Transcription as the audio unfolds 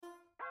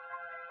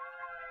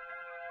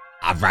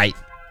All right.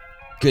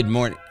 Good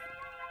morning.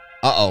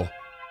 Uh-oh.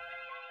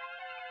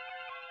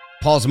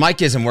 Paul's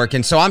mic isn't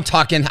working, so I'm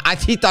talking.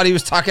 He thought he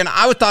was talking.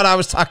 I thought I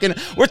was talking.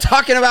 We're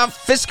talking about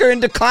Fisker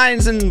and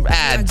declines and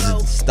ads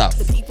and stuff.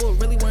 Can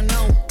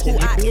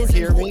you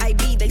hear me?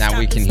 Now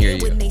we can hear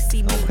you.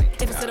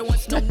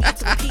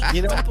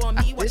 You know,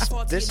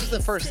 this is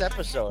the first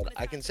episode.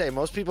 I can say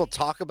most people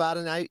talk about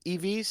an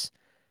EVs.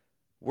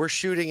 We're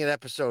shooting an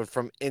episode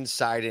from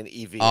inside an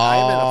EV.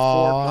 I'm in a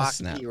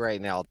Ford Mach-E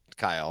right now,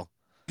 Kyle.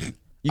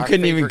 You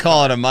couldn't even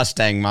call it a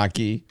Mustang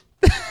Mach-E.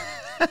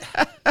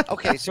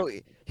 Okay, so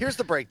here's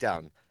the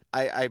breakdown.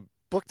 I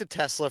booked a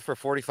Tesla for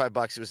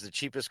 $45. It was the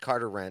cheapest car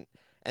to rent,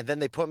 and then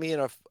they put me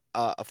in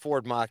a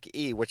Ford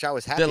Mach-E, which I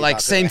was happy about. They're like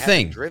same thing. I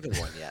haven't driven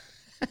one yet.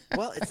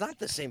 Well, it's not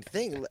the same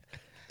thing.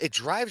 It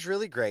drives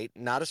really great,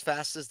 not as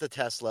fast as the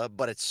Tesla,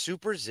 but it's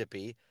super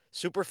zippy,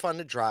 super fun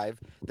to drive.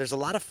 There's a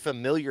lot of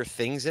familiar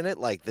things in it,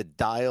 like the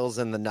dials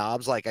and the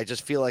knobs. Like I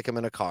just feel like I'm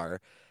in a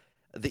car.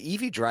 The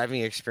EV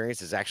driving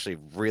experience is actually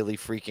really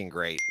freaking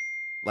great,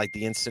 like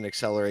the instant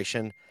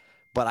acceleration.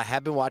 But I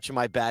have been watching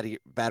my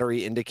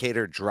battery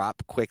indicator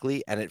drop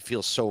quickly, and it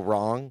feels so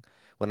wrong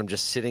when I'm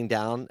just sitting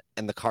down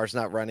and the car's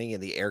not running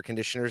and the air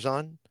conditioner's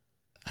on.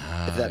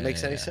 If that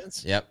makes any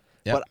sense. Yep.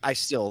 But I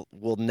still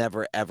will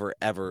never, ever,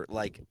 ever,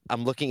 like,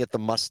 I'm looking at the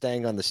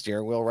Mustang on the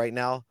steering wheel right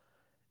now.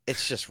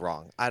 It's just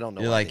wrong. I don't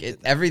know. You're like,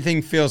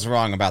 everything feels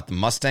wrong about the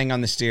Mustang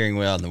on the steering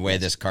wheel and the way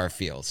this car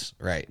feels.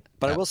 Right.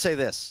 But I will say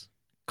this.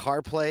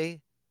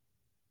 CarPlay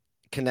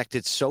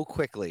connected so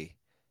quickly,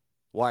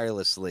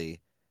 wirelessly,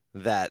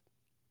 that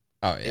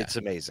it's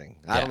amazing.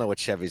 I don't know what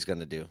Chevy's going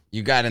to do.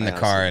 You got in the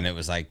car and it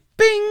was like,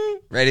 bing,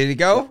 ready to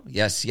go?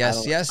 Yes. I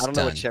don't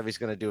know what Chevy's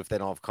going to do if they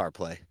don't have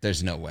CarPlay.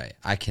 There's no way.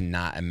 I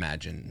cannot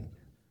imagine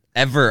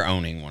ever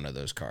owning one of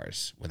those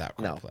cars without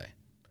CarPlay.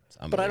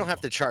 But I don't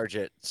have to charge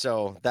it,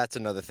 so that's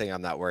another thing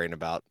I'm not worrying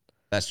about.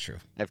 That's true.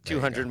 I have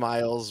 200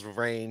 miles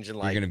range and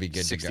like You're gonna be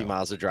good 60 to go.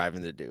 miles of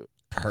driving to do.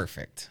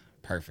 Perfect.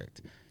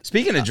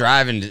 Speaking of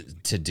driving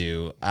to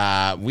do,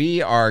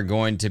 we are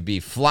going to be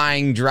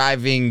flying,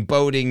 driving,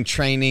 boating,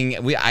 training.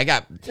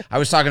 I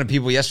was talking to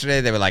people yesterday.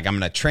 They were like, "I'm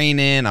going to train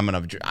in. I'm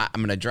going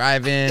to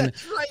drive in."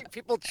 That's right.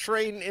 People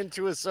train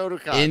into a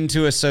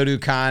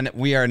Soducon.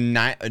 We are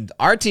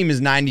our team is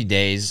 90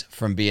 days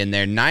from being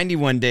there.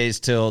 91 days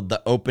till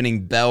the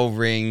opening bell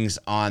rings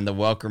on the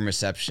welcome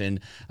reception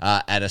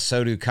at a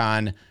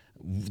Soducon.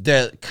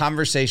 The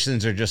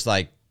conversations are just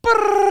like.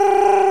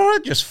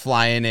 Just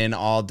flying in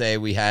all day.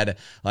 We had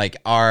like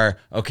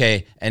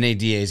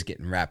NADA is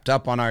getting wrapped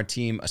up on our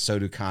team. A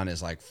Soducon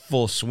is like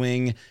full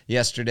swing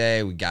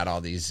yesterday. We got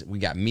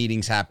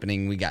meetings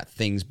happening. We got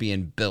things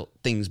being built,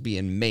 things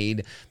being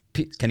made,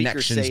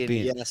 connections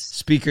being. Yes.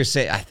 Speakers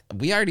say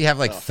we already have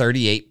like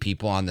 38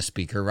 people on the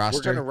speaker roster.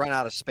 We're going to run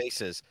out of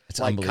spaces. It's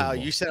like unbelievable. Kyle,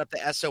 you set up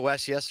the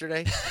SOS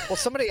yesterday. Well,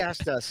 somebody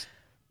asked us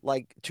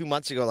like 2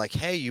 months ago, like,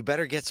 hey, you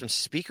better get some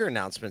speaker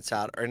announcements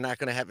out or not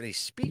going to have any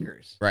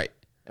speakers. Right.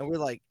 And we're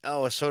like, a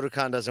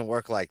Soducon doesn't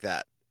work like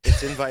that.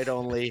 It's invite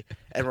only,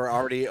 and we're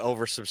already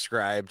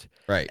oversubscribed.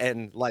 Right.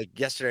 And like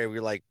yesterday, we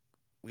were like,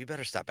 we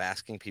better stop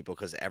asking people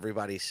because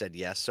everybody said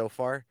yes so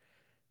far.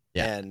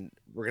 Yeah. And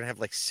we're going to have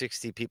like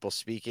 60 people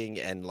speaking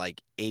and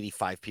like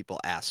 85 people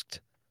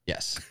asked.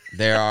 Yes,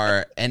 there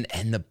are. And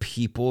the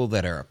people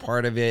that are a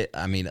part of it,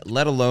 I mean,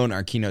 let alone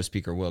our keynote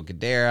speaker, Will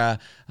Gadara.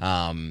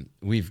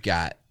 We've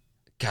got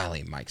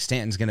Mike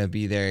Stanton's going to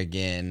be there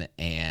again,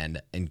 and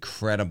an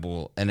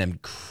incredible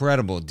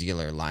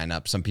dealer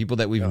lineup. Some people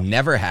that we've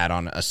never had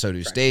on a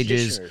Sodu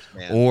stages,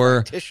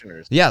 or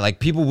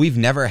like people we've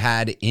never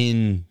had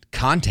in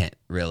content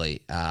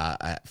really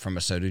from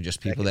a Sodu,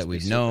 just people that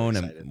we've known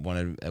and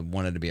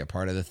wanted to be a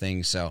part of the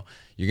thing. So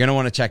you're going to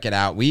want to check it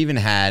out. We even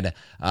had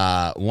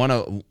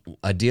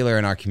a dealer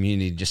in our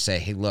community just say,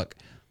 "Hey, look."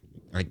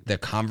 Like the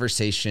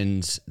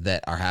conversations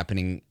that are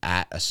happening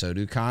at a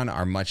Soducon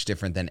are much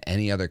different than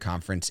any other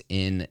conference,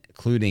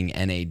 including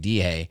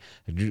NADA.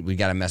 We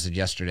got a message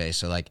yesterday.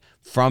 So like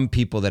from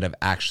people that have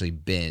actually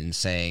been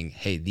saying,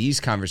 hey, these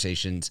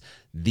conversations,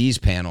 these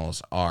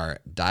panels are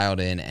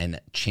dialed in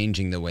and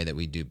changing the way that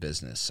we do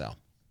business. So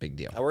big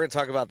deal. We're going to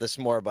talk about this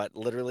more, but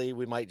literally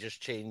we might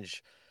just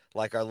change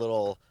like our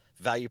little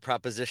value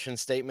proposition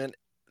statement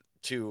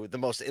to the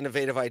most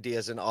innovative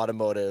ideas in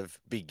automotive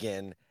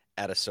begin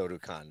at a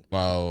Soducon.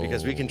 Whoa.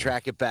 Because we can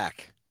track it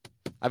back.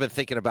 I've been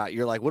thinking about,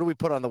 you're like, what do we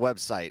put on the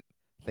website?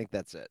 I think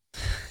that's it.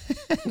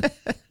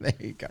 There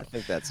you go. I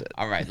think that's it.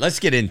 All right, let's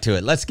get into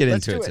it. Let's get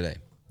into it today.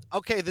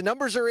 Okay, the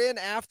numbers are in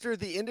after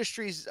the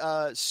industry's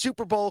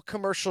Super Bowl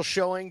commercial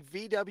showing.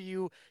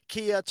 VW,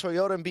 Kia,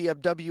 Toyota, and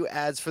BMW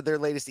ads for their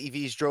latest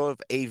EVs drove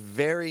a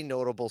very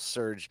notable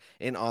surge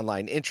in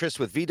online interest,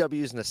 with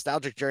VW's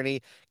nostalgic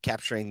journey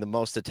capturing the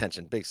most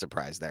attention. Big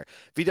surprise there.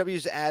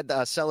 VW's ad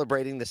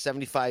celebrating the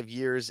 75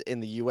 years in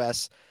the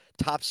U.S.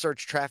 Top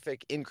search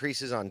traffic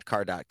increases on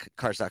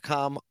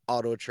Cars.com,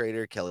 Auto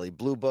Trader, Kelley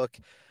Blue Book.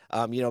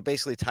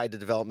 Basically tied the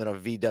development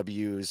of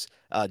VW's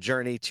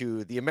journey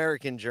to the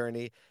American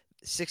journey.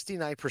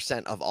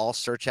 69% of all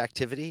search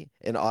activity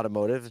in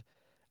automotive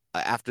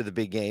after the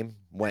big game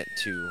went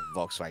to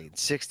Volkswagen.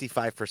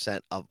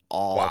 65% of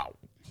all Wow.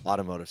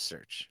 automotive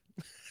search.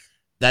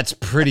 That's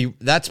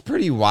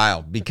pretty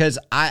wild because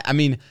I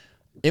mean,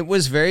 it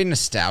was very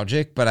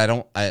nostalgic,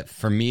 but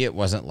for me, it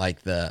wasn't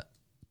like Me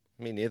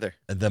neither.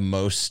 the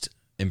most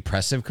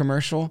impressive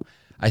commercial.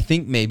 I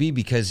think maybe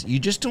because you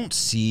just don't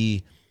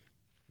see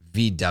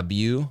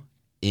VW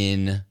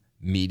in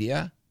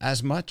media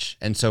as much.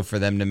 And so for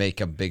them to make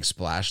a big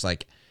splash,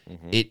 like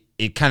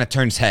it kind of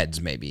turns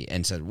heads maybe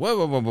and said,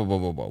 whoa,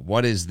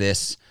 what is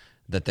this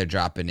that they're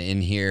dropping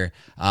in here?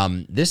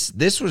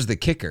 This was the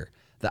kicker.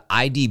 The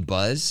ID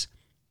Buzz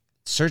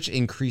search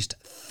increased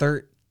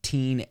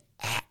 13x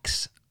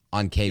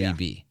on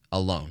KBB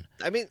alone.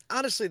 I mean,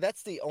 honestly,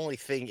 that's the only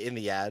thing in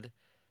the ad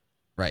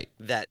Right.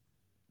 that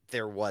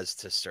there was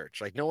to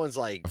search. Like, no one's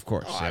like, Of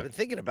course, oh, yeah. I've been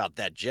thinking about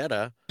that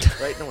Jetta,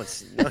 right? No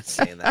one's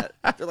saying that.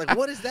 They're like,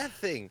 what is that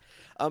thing?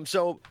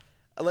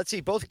 Let's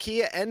see. Both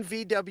Kia and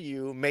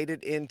VW made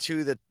it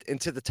into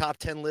the top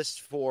 10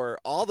 list for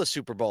all the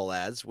Super Bowl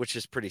ads, which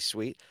is pretty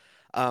sweet.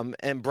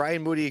 And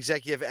Brian Moody,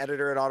 executive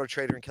editor at Auto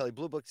Trader and Kelley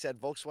Blue Book, said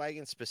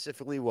Volkswagen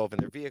specifically woven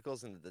their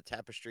vehicles into the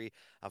tapestry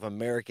of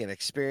American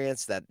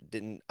experience that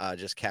didn't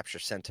just capture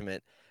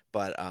sentiment,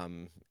 but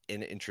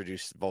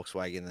introduced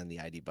Volkswagen and the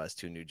ID Buzz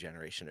to a new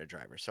generation of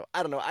drivers. So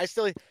I don't know.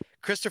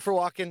 Christopher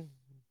Walken,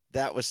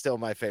 that was still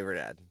my favorite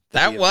ad.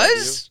 That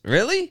was?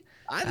 Really?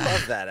 I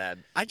love that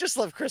ad. I just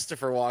love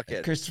Christopher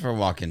Walken. Christopher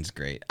Walken's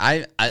great.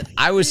 I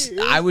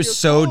was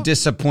so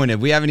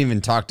disappointed. We haven't even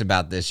talked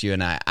about this, you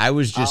and I. I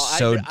was just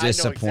so disappointed. I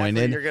know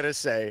exactly what you're gonna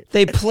say.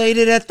 They played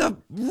it at the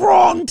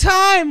wrong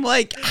time.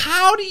 Like,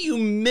 how do you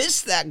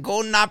miss that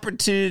golden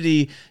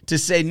opportunity to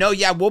say, no,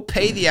 yeah, we'll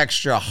pay the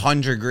extra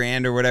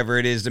 $100,000 or whatever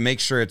it is to make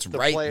sure it's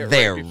right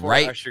there,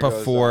 right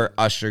before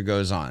Usher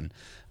goes on.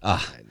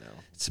 I know.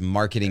 It's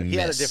marketing miss. He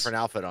had a different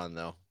outfit on,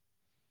 though.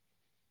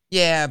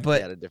 Yeah,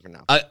 but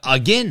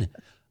again,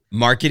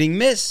 marketing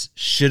miss.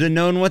 Should have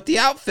known what the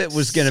outfit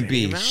was going to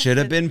be. Should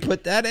have been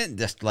put that in.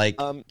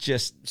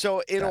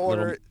 So in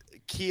order,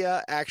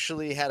 Kia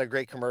actually had a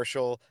great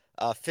commercial.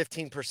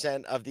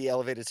 15% of the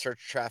elevated search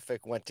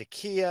traffic went to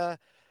Kia.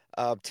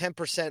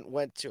 10%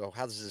 went to.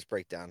 How does this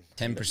break down?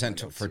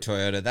 10% for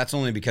Toyota. That's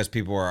only because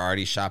people were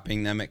already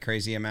shopping them at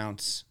crazy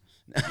amounts.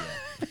 Yeah.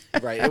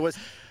 Right. It was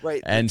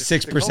right. And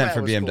 6%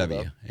 for BMW.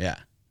 Cool, yeah.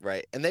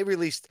 Right. And they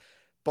released.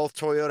 Both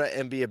Toyota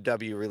and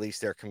BMW released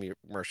their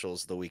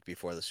commercials the week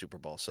before the Super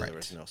Bowl, so there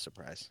was no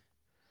surprise.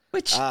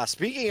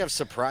 Speaking of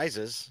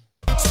surprises,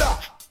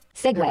 stop.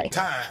 Segue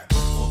time.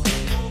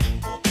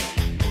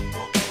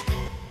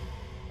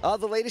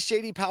 The latest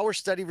J.D. Power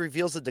study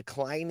reveals a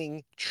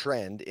declining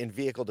trend in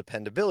vehicle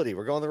dependability.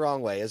 We're going the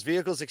wrong way. As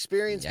vehicles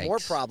experience more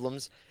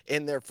problems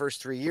in their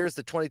first 3 years,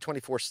 the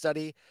 2024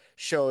 study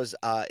shows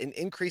an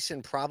increase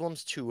in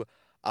problems to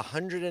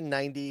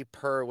 190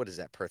 per, what is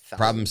that, per thousand?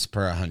 Problems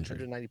per 100.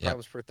 190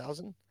 problems per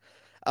thousand.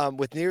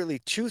 With nearly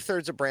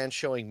 2/3 of brands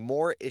showing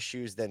more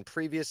issues than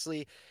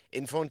previously.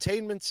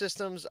 Infotainment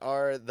systems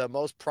are the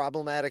most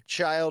problematic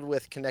child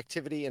with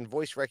connectivity and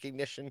voice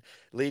recognition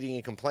leading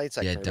in complaints.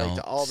 I can relate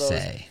to all those.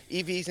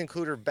 EVs,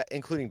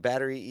 including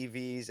battery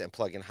EVs and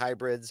plug-in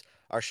hybrids,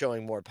 are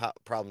showing more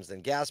problems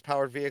than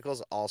gas-powered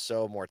vehicles,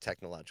 also more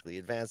technologically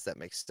advanced. That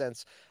makes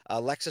sense.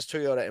 Lexus,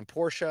 Toyota, and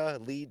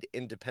Porsche lead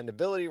in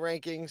dependability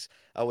rankings,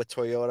 with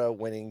Toyota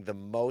winning the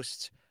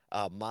most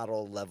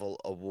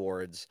model-level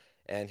awards.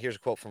 And here's a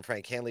quote from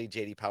Frank Hanley,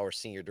 J.D. Power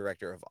Senior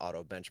Director of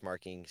Auto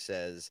Benchmarking,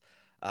 says,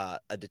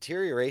 a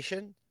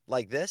deterioration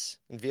like this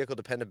in vehicle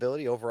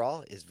dependability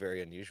overall is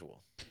very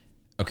unusual.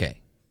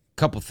 Okay,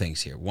 couple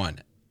things here.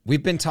 One,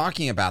 we've been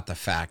talking about the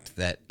fact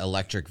that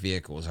electric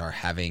vehicles are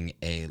having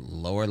a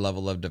lower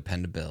level of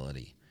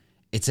dependability.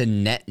 It's a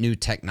net new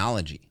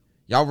technology.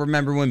 Y'all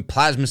remember when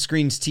plasma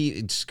screen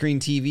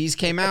TVs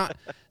came out?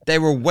 They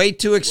were way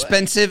too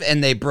expensive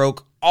and they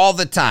broke all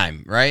the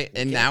time, right?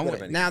 And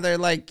now they're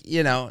like,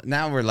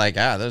 now we're like,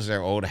 those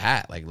are old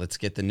hat. Like, let's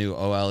get the new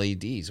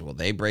OLEDs. Well,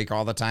 they break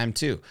all the time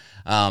too.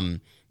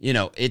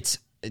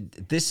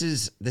 This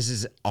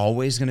is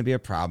always going to be a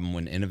problem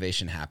when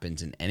innovation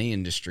happens in any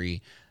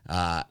industry.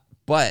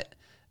 But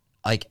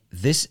like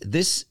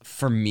this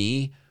for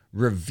me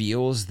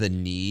reveals the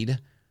need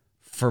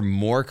for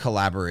more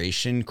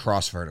collaboration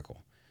cross vertical.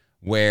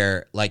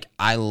 Where like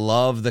I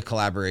love the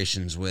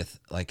collaborations with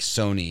like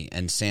Sony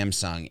and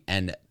Samsung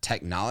and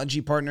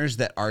technology partners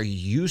that are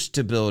used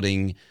to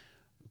building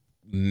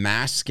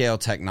mass scale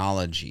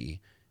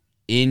technology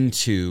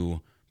into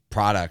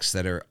products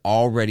that are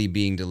already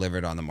being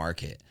delivered on the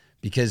market,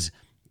 because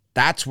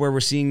that's where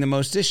we're seeing the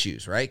most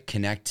issues, right?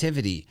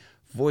 Connectivity,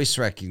 voice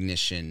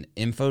recognition,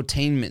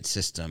 infotainment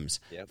systems,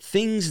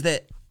 things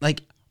that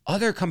like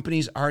other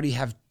companies already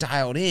have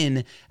dialed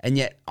in, and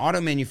yet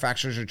auto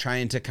manufacturers are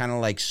trying to kind of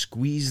like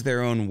squeeze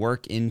their own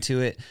work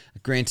into it.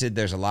 Granted,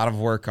 there's a lot of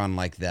work on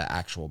like the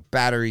actual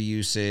battery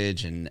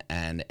usage and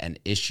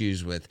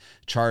issues with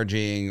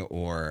charging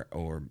or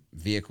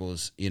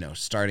vehicles,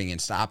 starting and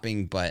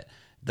stopping. But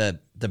the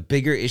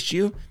bigger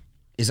issue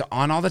is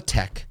on all the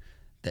tech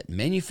that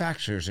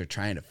manufacturers are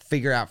trying to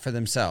figure out for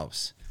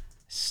themselves.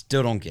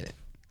 Still don't get it.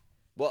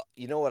 Well,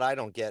 you know what I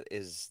don't get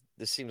is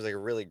this seems like a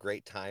really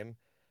great time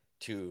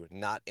to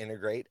not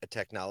integrate a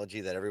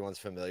technology that everyone's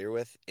familiar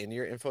with in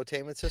your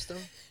infotainment system.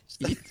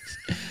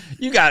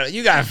 You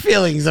got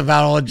feelings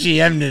about old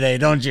GM today,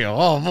 don't you?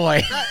 Oh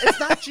boy. It's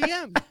not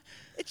GM.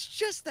 It's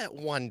just that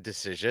one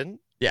decision.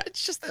 Yeah.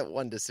 It's just that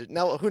one decision.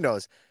 Now, who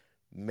knows?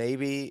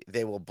 Maybe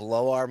they will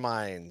blow our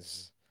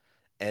minds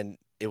and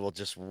it will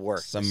just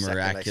work. Some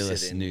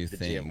miraculous new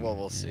thing. Well,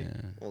 we'll see. Yeah.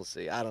 We'll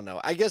see. I don't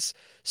know. I guess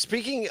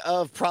speaking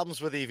of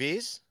problems with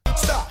EVs,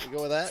 we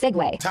go with that.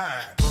 Segue.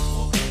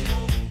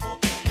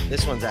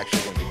 This one's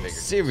actually going to be bigger.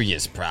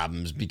 Serious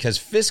problems because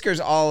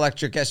Fisker's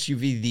all-electric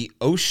SUV, the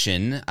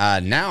Ocean,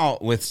 now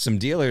with some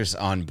dealers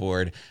on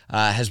board,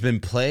 has been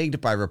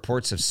plagued by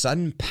reports of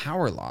sudden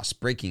power loss,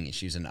 braking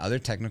issues, and other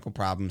technical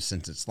problems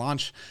since its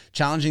launch,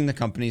 challenging the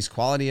company's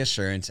quality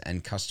assurance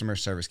and customer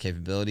service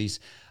capabilities.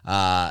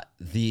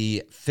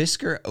 The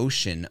Fisker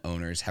Ocean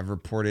owners have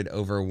reported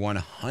over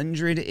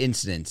 100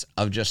 incidents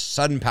of just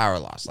sudden power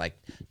loss, like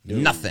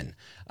nothing.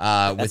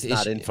 That's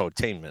not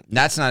infotainment.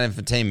 That's not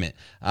infotainment.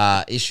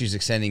 Issues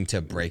extending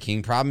to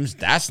braking problems.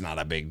 That's not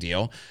a big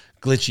deal.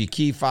 Glitchy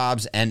key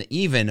fobs and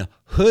even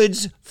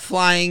hoods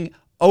flying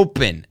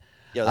open.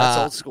 Yo, that's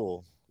old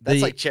school.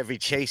 That's like Chevy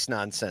Chase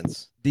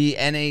nonsense. The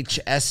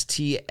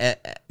NHTSA,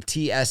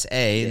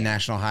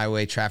 National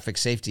Highway Traffic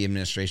Safety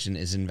Administration,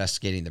 is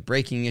investigating the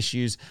braking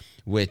issues,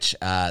 which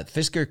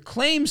Fisker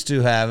claims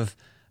to have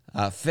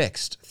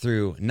fixed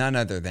through none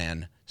other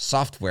than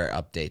software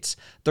updates.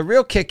 The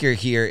real kicker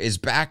here is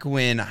back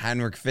when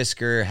Heinrich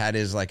Fisker had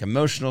his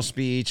emotional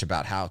speech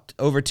about how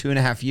over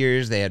 2.5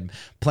 years they had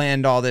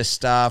planned all this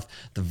stuff.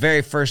 The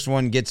very first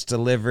one gets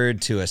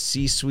delivered to a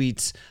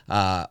C-suite's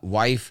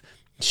wife.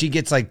 She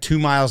gets 2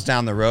 miles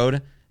down the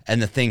road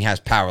and the thing has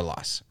power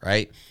loss,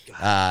 right?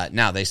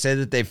 Now they say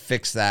that they've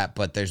fixed that,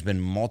 but there's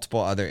been multiple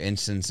other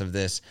instances of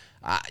this.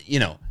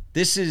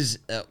 This is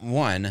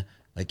one,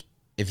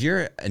 if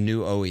you're a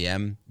new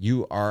OEM,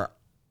 you are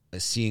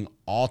seeing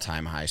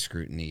all-time high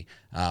scrutiny,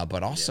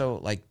 but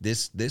also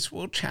this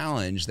will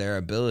challenge their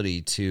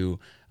ability to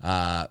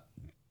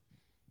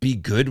be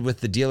good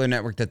with the dealer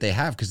network that they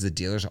have, because the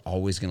dealers are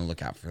always going to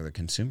look out for the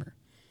consumer.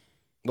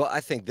 Well,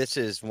 I think this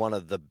is one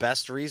of the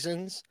best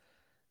reasons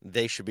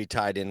they should be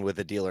tied in with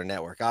a dealer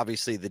network.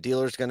 Obviously, the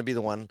dealer is going to be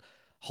the one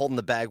holding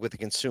the bag with the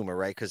consumer,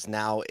 right? Because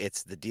now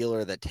it's the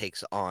dealer that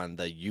takes on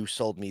the "you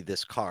sold me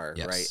this car,"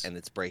 right? And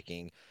it's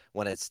breaking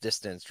when it's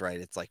distanced, right?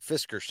 It's like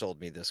Fisker sold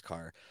me this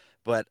car.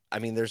 But, I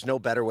mean, there's no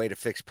better way to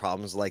fix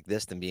problems like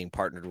this than being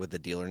partnered with the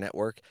dealer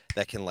network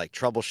that can,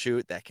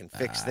 troubleshoot, that can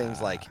fix things.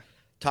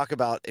 Talk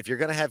about if you're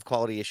going to have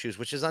quality issues,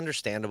 which is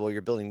understandable.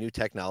 You're building new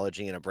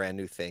technology and a brand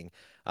new thing.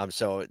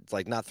 So it's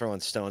not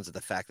throwing stones at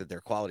the fact that they're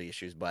quality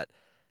issues. But,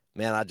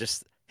 man,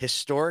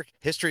 history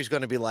is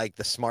going to be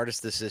the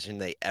smartest decision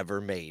they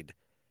ever made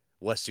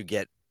was to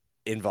get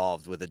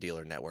involved with a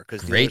dealer network.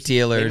 Because great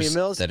dealers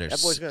that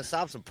boy's going to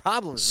solve some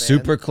problems, man.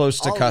 Super close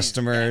to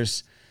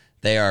customers.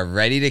 They are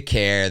ready to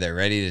care. They're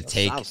ready to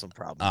solve some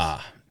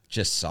problems.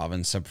 Just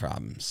solving some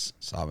problems.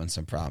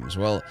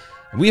 Well,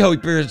 we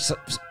hope you're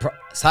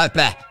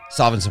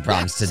solving some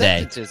problems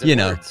today.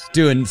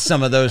 Doing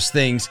some of those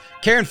things,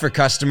 caring for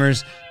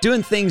customers,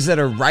 doing things that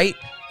are right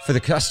for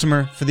the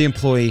customer, for the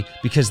employee,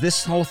 because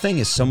this whole thing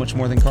is so much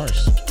more than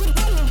cars.